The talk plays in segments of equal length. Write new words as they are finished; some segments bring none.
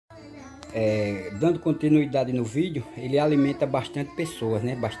Dando continuidade no vídeo, ele alimenta bastante pessoas,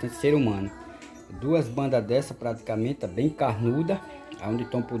 né? Bastante ser humano. Duas bandas dessa praticamente, bem carnuda, onde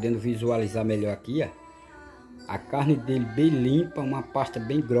estão podendo visualizar melhor aqui, ó. A carne dele bem limpa, uma pasta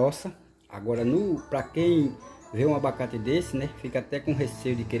bem grossa. Agora, para quem vê um abacate desse, né, fica até com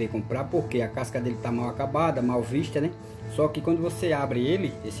receio de querer comprar, porque a casca dele tá mal acabada, mal vista, né? Só que quando você abre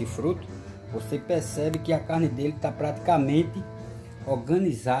ele, esse fruto, você percebe que a carne dele tá praticamente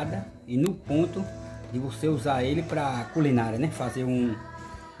organizada e no ponto de você usar ele para culinária, né? Fazer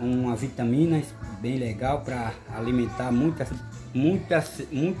uma vitamina bem legal para alimentar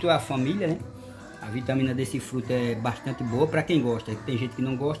muito a família, né? A vitamina desse fruto é bastante boa para quem gosta. Tem gente que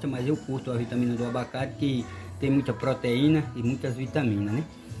não gosta, mas eu curto a vitamina do abacate, que tem muita proteína e muitas vitaminas, né?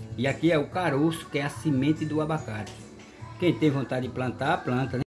 E aqui é o caroço, que é a semente do abacate. Quem tem vontade de plantar, planta, né?